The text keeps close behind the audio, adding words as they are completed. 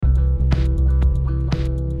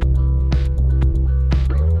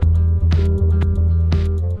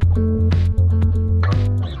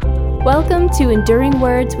Welcome to Enduring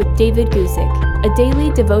Words with David Guzik, a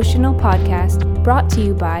daily devotional podcast brought to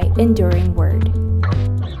you by Enduring Word.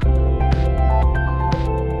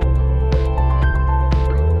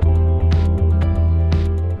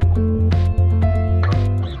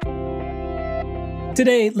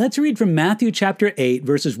 Today, let's read from Matthew chapter 8,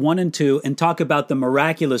 verses 1 and 2, and talk about the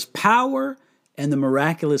miraculous power and the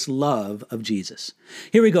miraculous love of Jesus.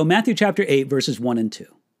 Here we go, Matthew chapter 8, verses 1 and 2.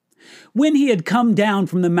 When he had come down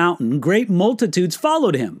from the mountain, great multitudes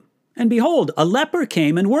followed him. And behold, a leper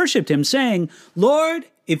came and worshipped him, saying, Lord,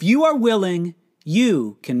 if you are willing,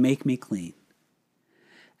 you can make me clean.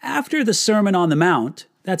 After the Sermon on the Mount,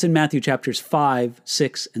 that's in Matthew chapters 5,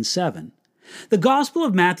 6, and 7, the Gospel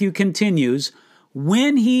of Matthew continues,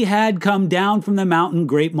 when he had come down from the mountain,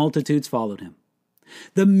 great multitudes followed him.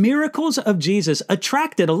 The miracles of Jesus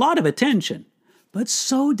attracted a lot of attention, but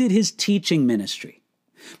so did his teaching ministry.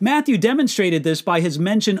 Matthew demonstrated this by his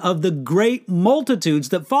mention of the great multitudes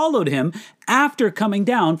that followed him after coming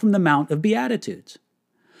down from the Mount of Beatitudes.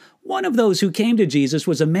 One of those who came to Jesus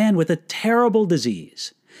was a man with a terrible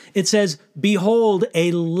disease. It says, behold,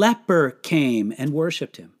 a leper came and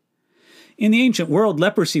worshipped him. In the ancient world,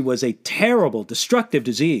 leprosy was a terrible, destructive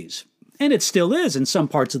disease, and it still is in some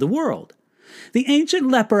parts of the world. The ancient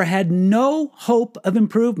leper had no hope of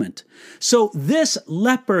improvement, so this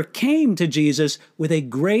leper came to Jesus with a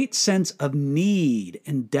great sense of need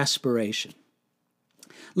and desperation.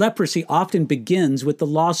 Leprosy often begins with the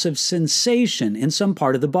loss of sensation in some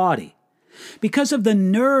part of the body. Because of the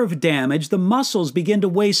nerve damage, the muscles begin to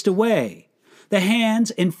waste away. The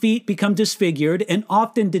hands and feet become disfigured and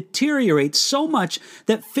often deteriorate so much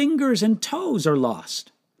that fingers and toes are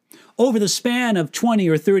lost. Over the span of 20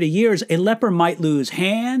 or 30 years, a leper might lose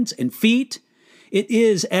hands and feet. It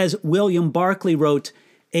is, as William Barclay wrote,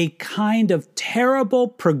 a kind of terrible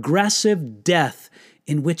progressive death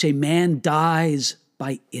in which a man dies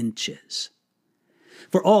by inches.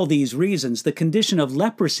 For all these reasons, the condition of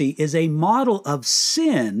leprosy is a model of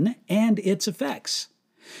sin and its effects.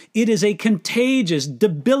 It is a contagious,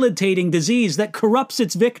 debilitating disease that corrupts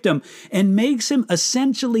its victim and makes him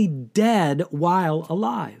essentially dead while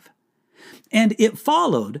alive. And it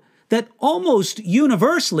followed that almost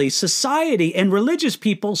universally society and religious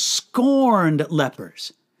people scorned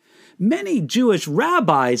lepers. Many Jewish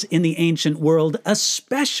rabbis in the ancient world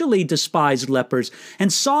especially despised lepers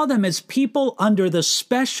and saw them as people under the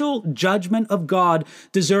special judgment of God,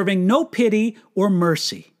 deserving no pity or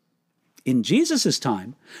mercy. In Jesus'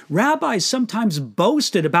 time, rabbis sometimes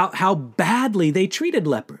boasted about how badly they treated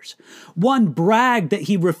lepers. One bragged that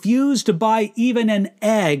he refused to buy even an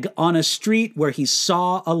egg on a street where he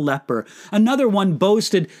saw a leper. Another one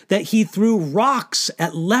boasted that he threw rocks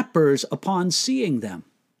at lepers upon seeing them.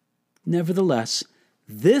 Nevertheless,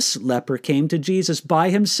 this leper came to Jesus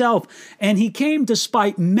by himself, and he came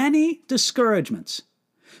despite many discouragements.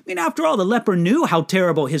 After all, the leper knew how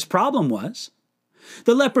terrible his problem was.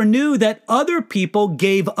 The leper knew that other people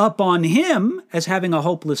gave up on him as having a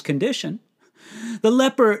hopeless condition. The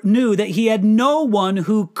leper knew that he had no one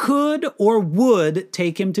who could or would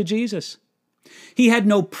take him to Jesus. He had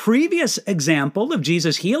no previous example of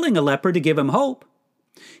Jesus healing a leper to give him hope.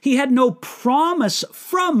 He had no promise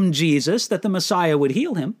from Jesus that the Messiah would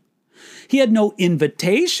heal him. He had no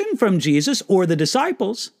invitation from Jesus or the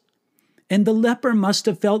disciples. And the leper must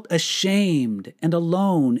have felt ashamed and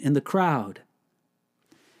alone in the crowd.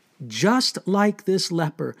 Just like this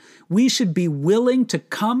leper, we should be willing to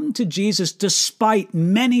come to Jesus despite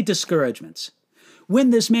many discouragements.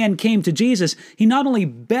 When this man came to Jesus, he not only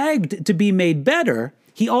begged to be made better,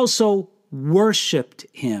 he also worshiped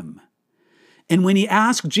him. And when he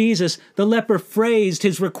asked Jesus, the leper phrased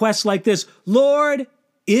his request like this, Lord,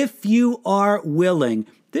 if you are willing.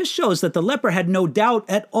 This shows that the leper had no doubt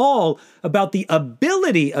at all about the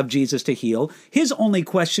ability of Jesus to heal. His only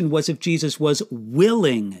question was if Jesus was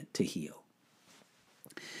willing to heal.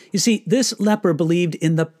 You see, this leper believed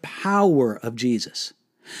in the power of Jesus.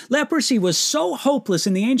 Leprosy was so hopeless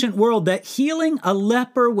in the ancient world that healing a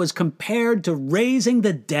leper was compared to raising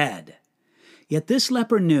the dead. Yet this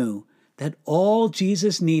leper knew that all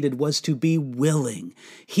Jesus needed was to be willing.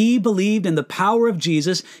 He believed in the power of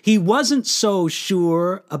Jesus. He wasn't so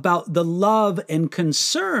sure about the love and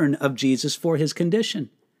concern of Jesus for his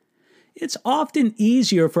condition. It's often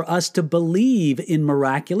easier for us to believe in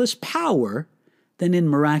miraculous power than in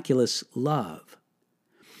miraculous love.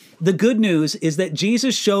 The good news is that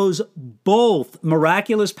Jesus shows both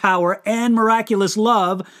miraculous power and miraculous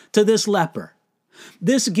love to this leper.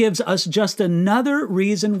 This gives us just another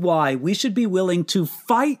reason why we should be willing to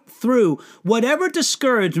fight through whatever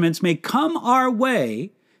discouragements may come our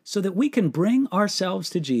way so that we can bring ourselves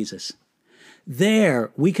to Jesus.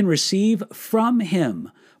 There we can receive from Him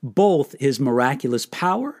both His miraculous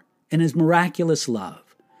power and His miraculous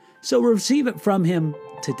love. So receive it from Him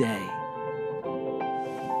today.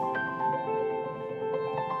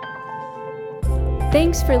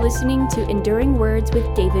 Thanks for listening to Enduring Words with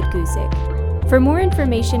David Guzik. For more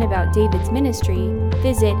information about David's ministry,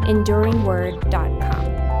 visit enduringword.com.